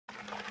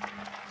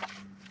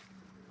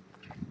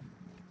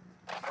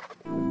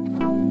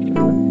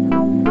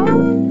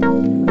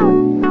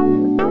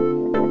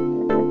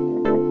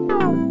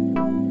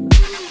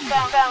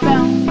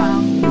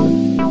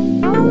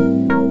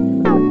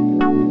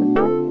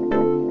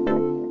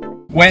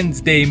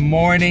Wednesday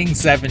morning,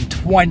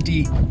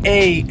 7:20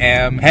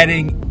 a.m.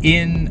 heading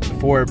in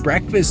for a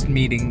breakfast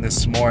meeting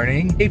this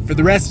morning. Hey, for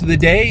the rest of the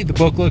day, the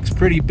book looks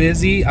pretty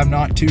busy. I'm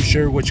not too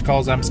sure which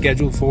calls I'm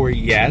scheduled for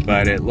yet,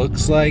 but it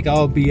looks like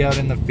I'll be out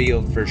in the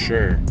field for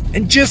sure.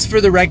 And just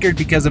for the record,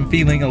 because I'm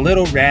feeling a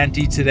little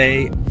ranty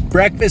today,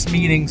 breakfast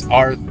meetings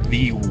are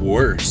the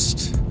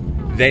worst.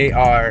 They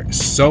are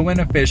so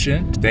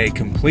inefficient. They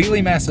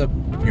completely mess up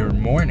your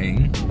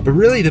morning. But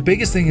really, the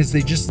biggest thing is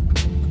they just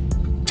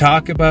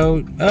talk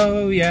about,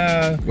 oh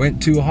yeah,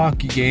 went to a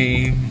hockey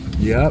game.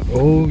 Yep,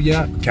 oh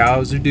yeah,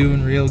 cows are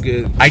doing real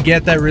good. I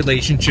get that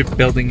relationship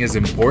building is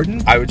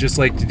important. I would just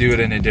like to do it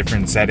in a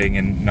different setting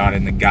and not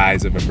in the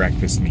guise of a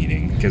breakfast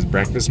meeting, because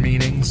breakfast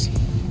meetings,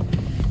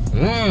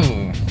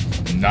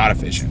 not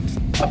efficient.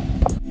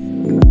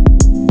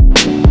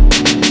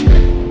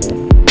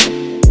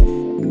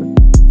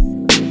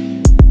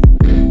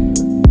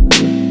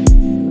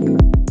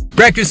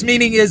 Breakfast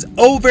meeting is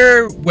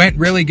over, went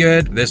really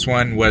good. This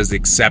one was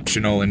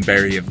exceptional and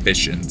very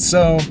efficient,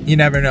 so you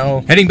never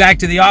know. Heading back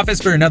to the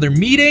office for another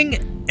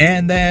meeting,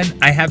 and then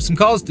I have some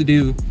calls to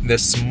do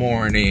this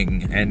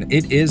morning, and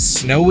it is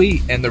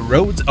snowy and the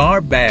roads are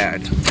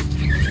bad.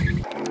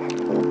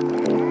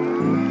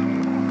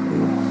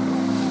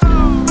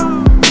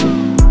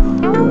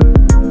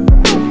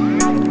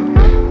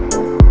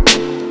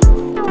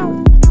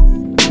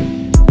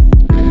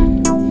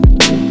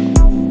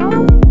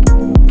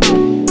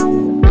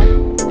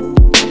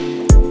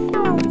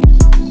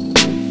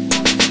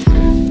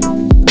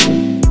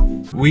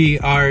 We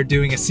are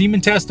doing a semen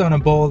test on a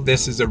bull.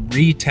 This is a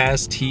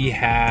retest. He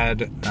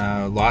had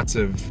lots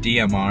of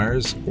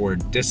DMRs, or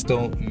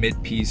distal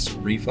mid-piece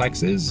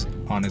reflexes,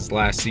 on his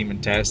last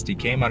semen test. He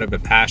came out of a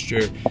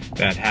pasture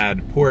that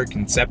had poorer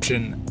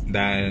conception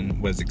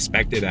than was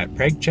expected at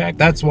preg check.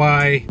 That's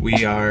why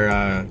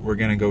we're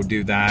gonna go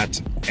do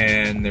that.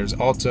 And there's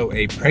also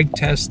a preg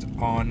test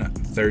on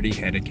 30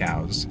 headed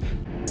cows.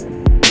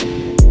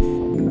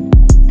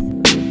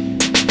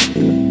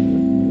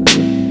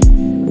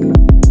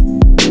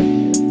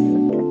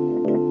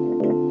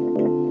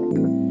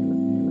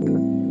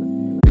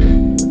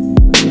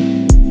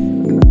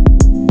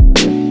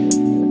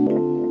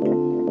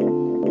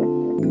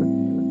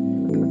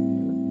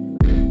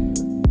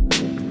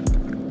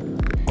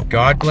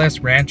 God bless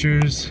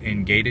ranchers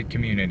in gated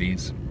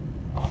communities.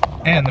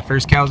 And the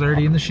first cow's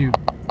already in the chute.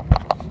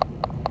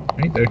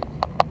 Right there.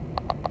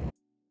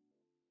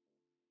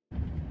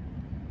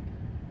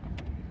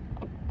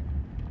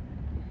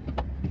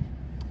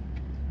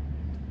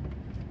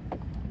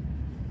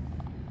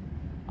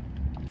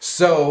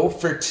 So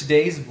for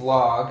today's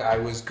vlog, I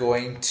was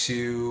going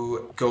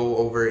to go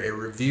over a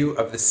review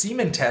of the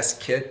semen test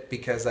kit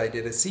because I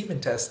did a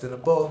semen test in a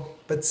bull,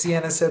 but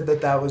Sienna said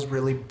that that was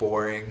really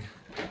boring.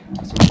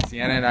 So what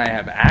Sienna and I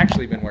have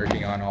actually been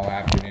working on all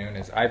afternoon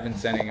is I've been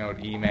sending out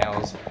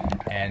emails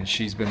and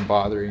she's been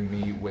bothering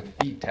me with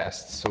feed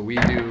tests. So we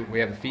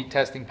have a feed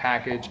testing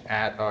package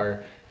at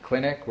our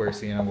clinic where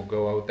Sienna will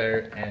go out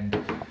there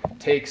and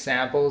take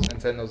samples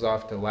and send those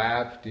off to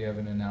lab. Do you have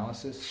an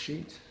analysis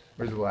sheet?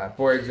 Where's the lab?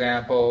 For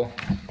example,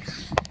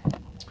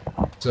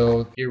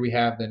 so here we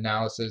have the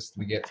analysis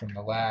we get from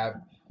the lab.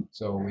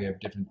 So we have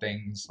different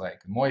things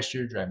like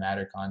moisture, dry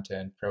matter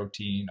content,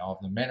 protein, all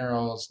of the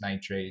minerals,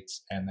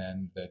 nitrates, and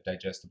then the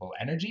digestible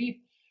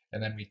energy.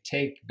 And then we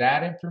take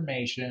that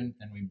information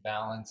and we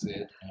balance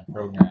it in a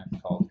program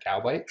called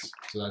Cowbites.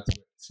 So that's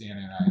what Sienna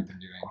and I have been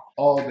doing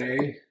all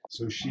day.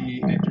 So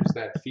she enters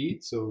that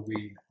feed. So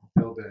we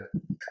build a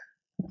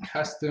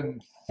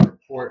custom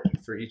report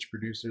for each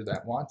producer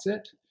that wants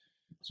it.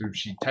 So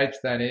she types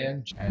that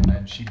in and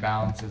then she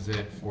balances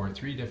it for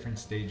 3 different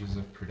stages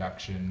of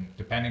production.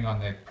 Depending on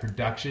the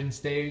production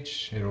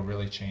stage, it'll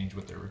really change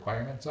what their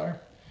requirements are.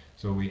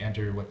 So we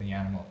enter what the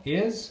animal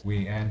is,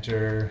 we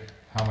enter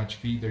how much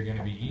feed they're going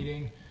to be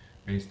eating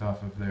based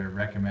off of their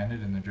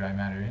recommended and the dry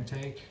matter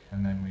intake,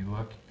 and then we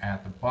look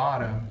at the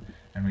bottom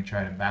and we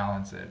try to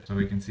balance it. So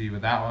we can see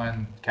with that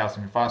one,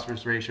 calcium to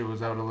phosphorus ratio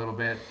was out a little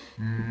bit.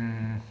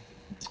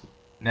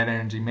 Net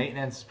energy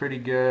maintenance is pretty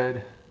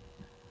good.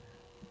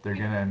 They're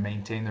gonna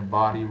maintain their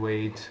body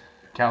weight.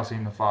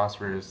 Calcium to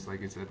phosphorus,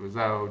 like I said, was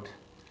out.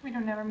 We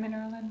don't have a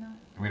mineral in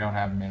though. We don't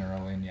have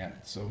mineral in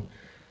yet, so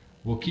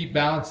we'll keep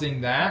balancing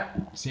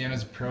that.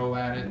 Sienna's a pro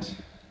at it.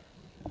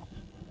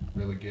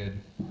 Really good.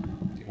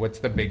 What's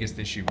the biggest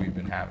issue we've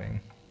been having?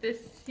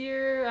 This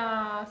year,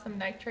 some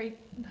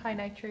high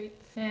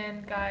nitrates,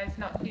 and guys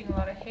not feeding a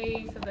lot of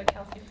hay, so the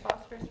calcium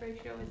phosphorus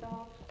ratio is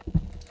off.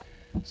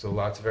 So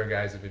lots of our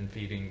guys have been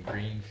feeding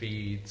green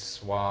feeds,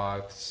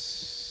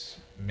 swaths,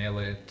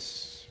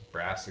 millet,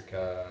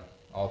 brassica,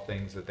 all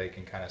things that they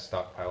can kind of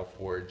stockpile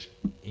forage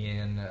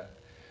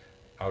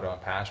out on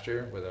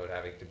pasture without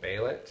having to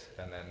bale it,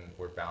 and then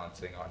we're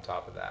balancing on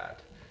top of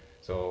that.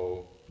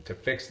 So to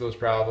fix those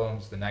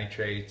problems, the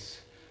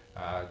nitrates,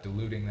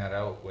 diluting that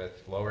out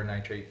with lower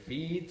nitrate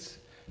feeds.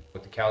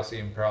 With the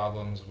calcium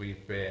problems,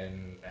 we've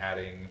been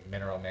adding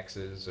mineral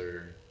mixes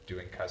or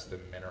doing custom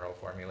mineral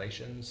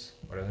formulations.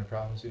 What other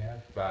problems do we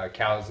have?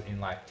 Cows in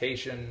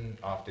lactation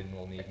often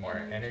will need more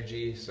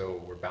energy,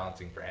 so we're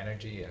balancing for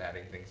energy and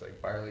adding things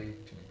like barley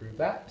to improve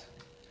that.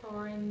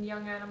 Or in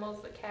young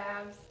animals, the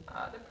calves,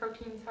 the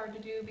protein's hard to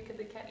do because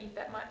they can't eat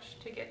that much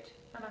to get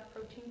enough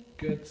protein.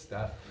 Good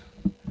stuff.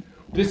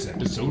 This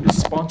episode is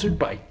sponsored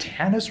by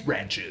Tanis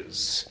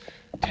Ranches.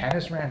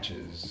 Tanis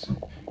Ranches,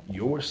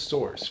 your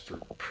source for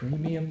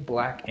premium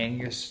Black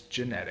Angus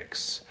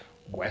genetics,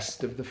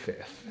 west of the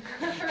 5th.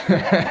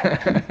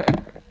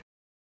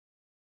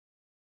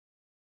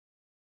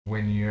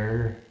 When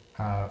you're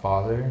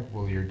father,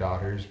 will your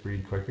daughters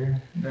breed quicker?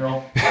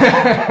 No.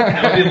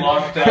 They'll be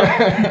locked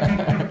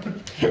up.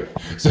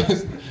 So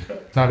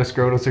it's not a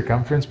scrotal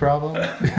circumference problem?